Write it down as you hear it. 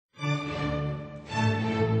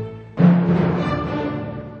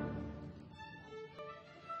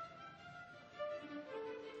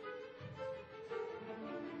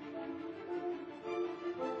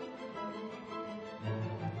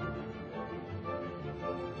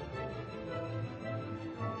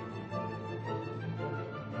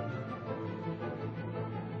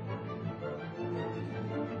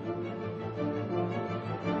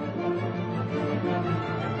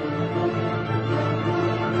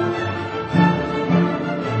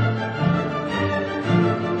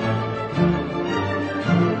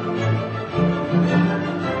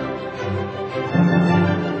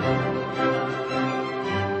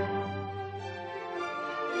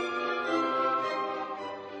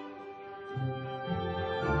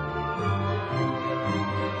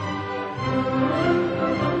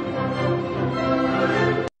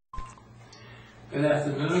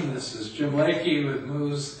This is Jim Lakey with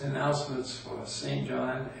news announcements for St.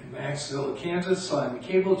 John and Maxville, Kansas on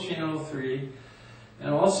Cable Channel 3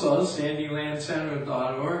 and also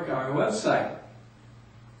sandylandcenter.org, our website.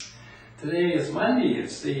 Today is Monday,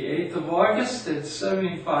 it's the 8th of August, it's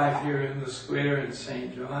 75 here in the square in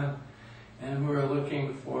St. John, and we're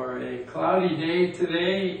looking for a cloudy day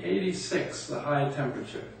today, 86 the high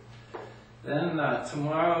temperature. Then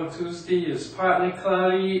tomorrow, Tuesday, is partly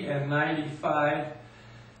cloudy and 95.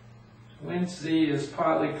 Wednesday is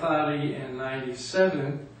partly cloudy and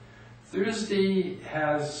 97. Thursday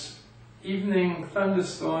has evening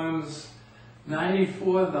thunderstorms,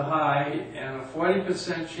 94 the high, and a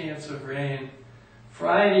 40% chance of rain.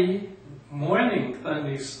 Friday, morning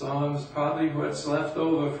thunderstorms, probably what's left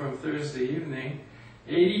over from Thursday evening,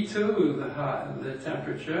 82 the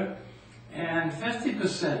temperature, and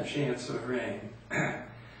 50% chance of rain.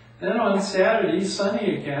 Then on Saturday,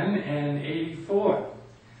 sunny again, and 84.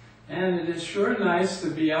 And it is sure nice to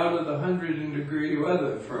be out of the 100-degree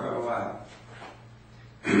weather for a while.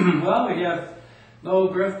 Well, we have no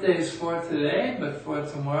birthdays for today, but for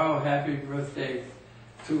tomorrow, happy birthday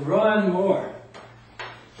to Ron Moore.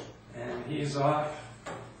 And he's off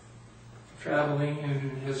traveling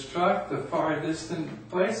in his truck to far distant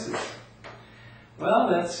places. Well,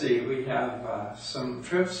 let's see, we have some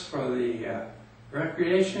trips for the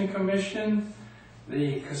Recreation Commission.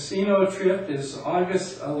 The casino trip is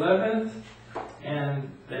August 11th,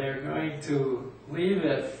 and they're going to leave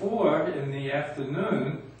at 4 in the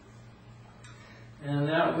afternoon, and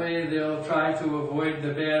that way they'll try to avoid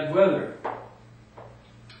the bad weather.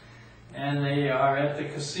 And they are at the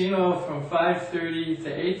casino from 5:30 to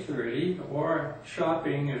 8:30, or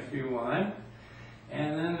shopping if you want.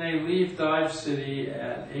 And then they leave Dodge City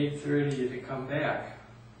at 8:30 to come back.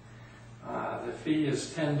 The fee is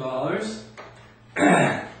 $10.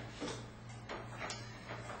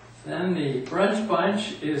 Then the brunch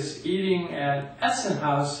bunch is eating at Essen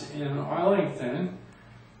House in Arlington,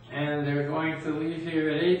 and they're going to leave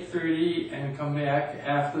here at 8:30 and come back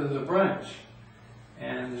after the brunch.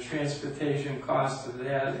 And the transportation cost of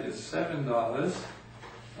that is $7.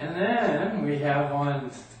 And then we have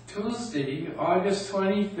on Tuesday, August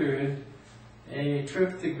 23rd, a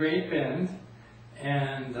trip to Great Bend,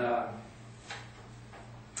 and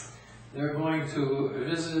they're going to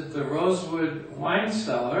visit the Rosewood Wine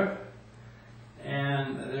Cellar,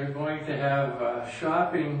 and they're going to have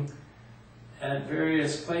shopping at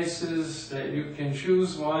various places that you can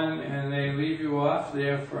choose one, and they leave you off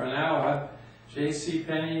there for an hour.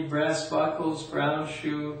 JCPenney, Brass Buckles, Brown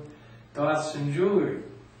Shoe, Dawson Jewelry.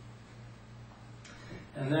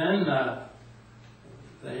 And then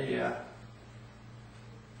they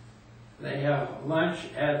have lunch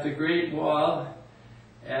at the Great Wall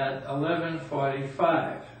at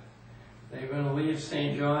 11:45. They're going to leave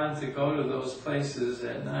St. John to go to those places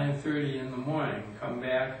at 9:30 in the morning, come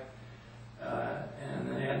back,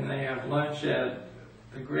 and they have lunch at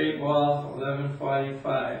the Great Wall,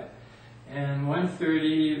 11:45, and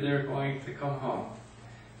 1:30 they're going to come home.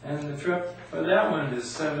 And the trip for that one is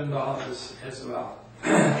 $7 as well.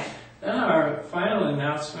 Then our final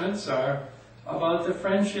announcements are about the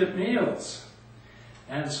friendship meals.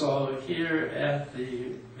 And so here at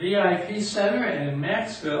the VIP Center in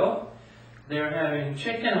Maxville, they're having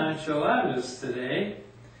chicken enchiladas today,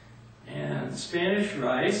 and Spanish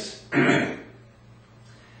rice, a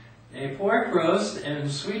pork roast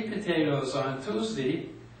and sweet potatoes on Tuesday,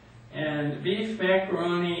 and beef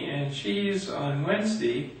macaroni and cheese on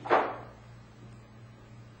Wednesday,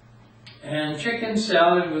 and chicken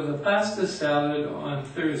salad with a pasta salad on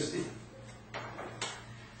Thursday.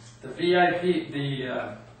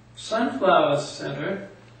 The Sunflower Center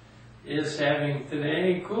is having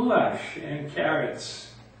today goulash and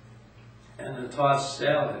carrots and a tossed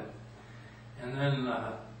salad. And then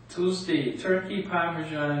Tuesday, turkey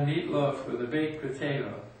parmesan meatloaf with a baked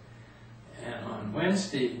potato. And on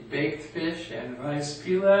Wednesday, baked fish and rice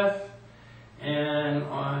pilaf. And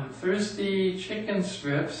on Thursday, chicken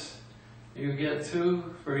strips. You get 2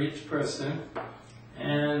 for each person.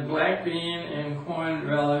 And black bean and corn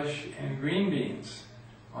relish and green beans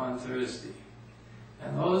on Thursday.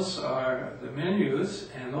 And those are the menus,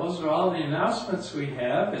 and those are all the announcements we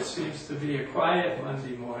have. It seems to be a quiet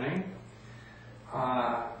Monday morning.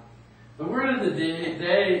 The word of the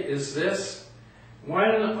day is this: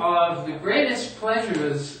 one of the greatest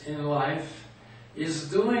pleasures in life is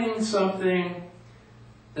doing something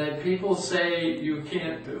that people say you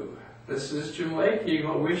can't do. This is Jim Lakey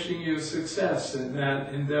wishing you success in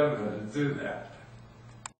that endeavor to do that.